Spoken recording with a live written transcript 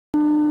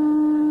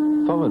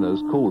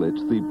Foreigners call it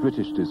the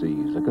British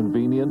disease, a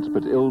convenient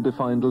but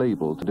ill-defined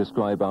label to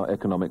describe our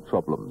economic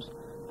problems.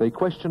 They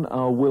question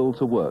our will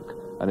to work,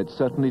 and it's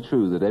certainly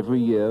true that every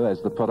year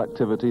as the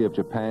productivity of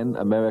Japan,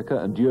 America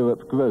and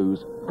Europe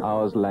grows,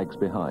 ours lags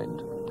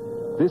behind.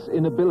 This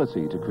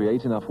inability to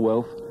create enough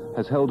wealth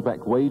has held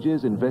back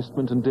wages,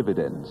 investment and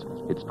dividends.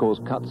 It's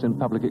caused cuts in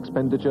public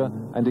expenditure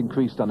and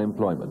increased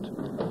unemployment.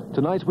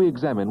 Tonight we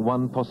examine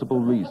one possible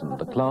reason,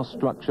 the class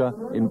structure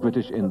in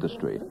British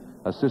industry,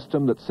 a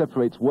system that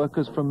separates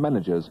workers from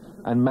managers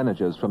and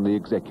managers from the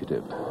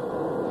executive.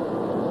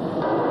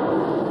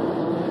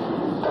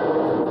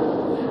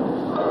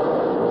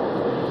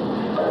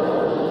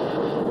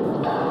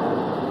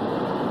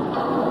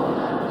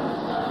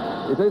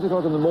 It's 8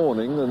 o'clock in the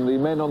morning and the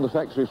men on the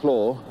factory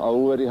floor are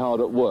already hard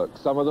at work,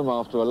 some of them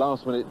after a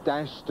last-minute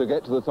dash to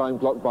get to the time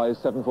clock by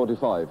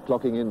 7:45,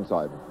 clocking in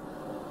time.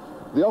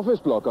 The office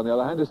block, on the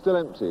other hand, is still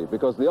empty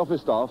because the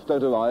office staff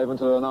don't arrive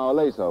until an hour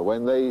later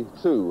when they,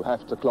 too,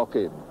 have to clock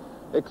in.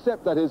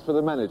 Except, that is, for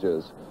the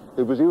managers,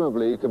 who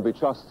presumably can be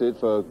trusted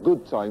for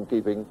good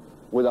timekeeping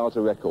without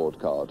a record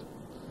card.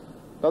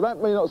 Now,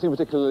 that may not seem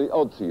particularly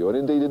odd to you, and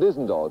indeed it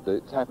isn't odd.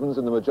 It happens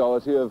in the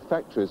majority of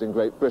factories in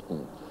Great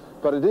Britain.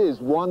 But it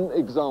is one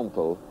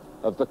example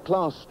of the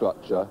class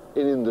structure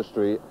in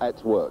industry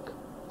at work.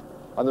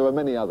 And there are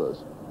many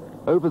others.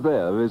 Over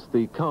there is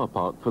the car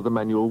park for the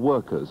manual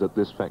workers at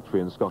this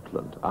factory in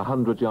Scotland,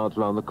 100 yards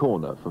round the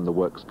corner from the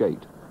works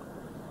gate.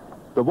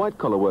 The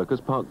white-collar workers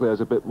park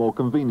theirs a bit more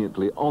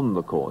conveniently on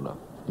the corner,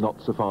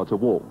 not so far to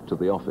walk to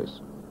the office.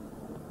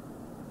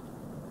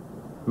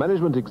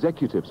 Management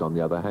executives, on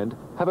the other hand,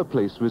 have a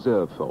place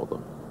reserved for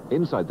them,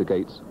 inside the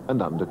gates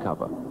and under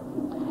cover.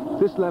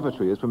 This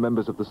lavatory is for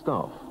members of the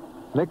staff.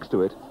 Next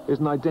to it is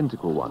an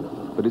identical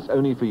one, but it's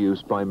only for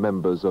use by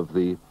members of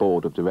the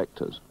board of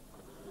directors.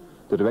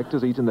 The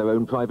directors eat in their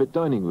own private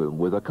dining room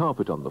with a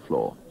carpet on the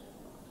floor.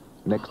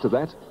 Next to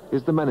that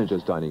is the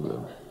manager's dining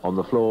room. On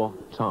the floor,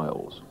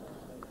 tiles.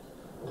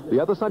 The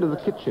other side of the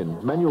kitchen,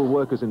 manual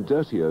workers in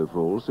dirty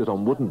overalls sit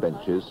on wooden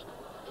benches,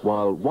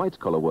 while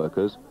white-collar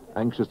workers,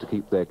 anxious to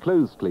keep their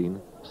clothes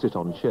clean, sit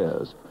on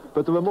chairs.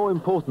 But there are more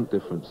important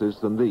differences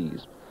than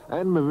these.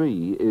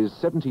 Anne-Marie is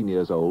 17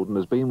 years old and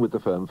has been with the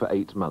firm for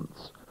 8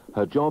 months.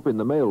 Her job in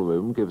the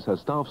mailroom gives her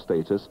staff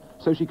status,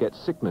 so she gets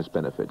sickness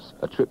benefits.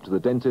 A trip to the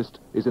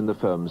dentist is in the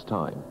firm's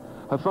time.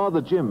 Her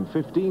father, Jim,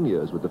 15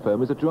 years with the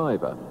firm, is a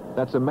driver.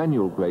 That's a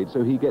manual grade,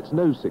 so he gets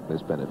no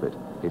sickness benefit.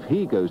 If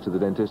he goes to the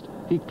dentist,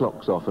 he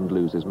clocks off and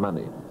loses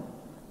money.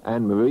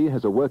 Anne-Marie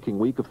has a working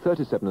week of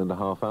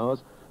 37.5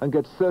 hours and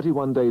gets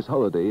 31 days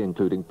holiday,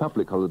 including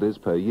public holidays,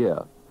 per year.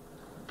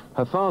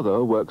 Her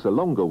father works a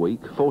longer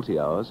week, 40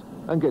 hours,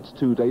 and gets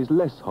 2 days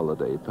less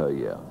holiday per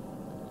year.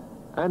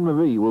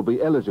 Anne-Marie will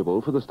be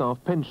eligible for the staff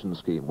pension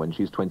scheme when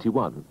she's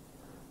 21.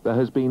 There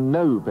has been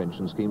no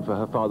pension scheme for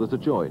her father to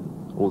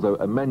join, although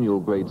a manual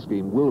grade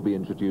scheme will be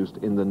introduced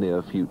in the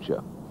near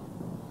future.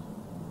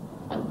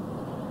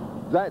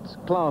 That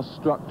class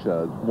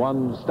structure,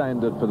 one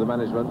standard for the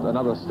management,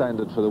 another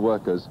standard for the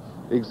workers,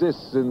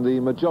 exists in the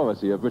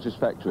majority of British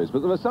factories.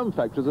 But there are some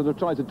factories that have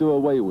tried to do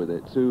away with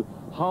it, to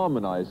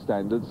harmonise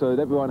standards so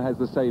that everyone has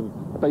the same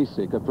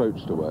basic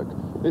approach to work.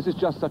 This is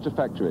just such a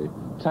factory,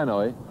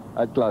 Tannoy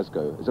at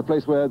Glasgow. It's a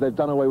place where they've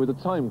done away with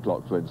the time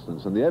clock, for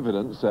instance, and the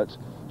evidence at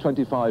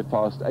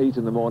 8:25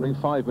 in the morning,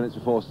 5 minutes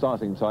before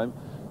starting time,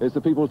 is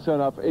that people turn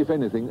up, if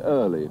anything,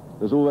 early.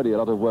 There's already a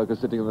lot of workers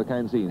sitting in the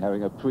canteen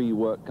having a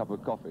pre-work cup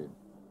of coffee.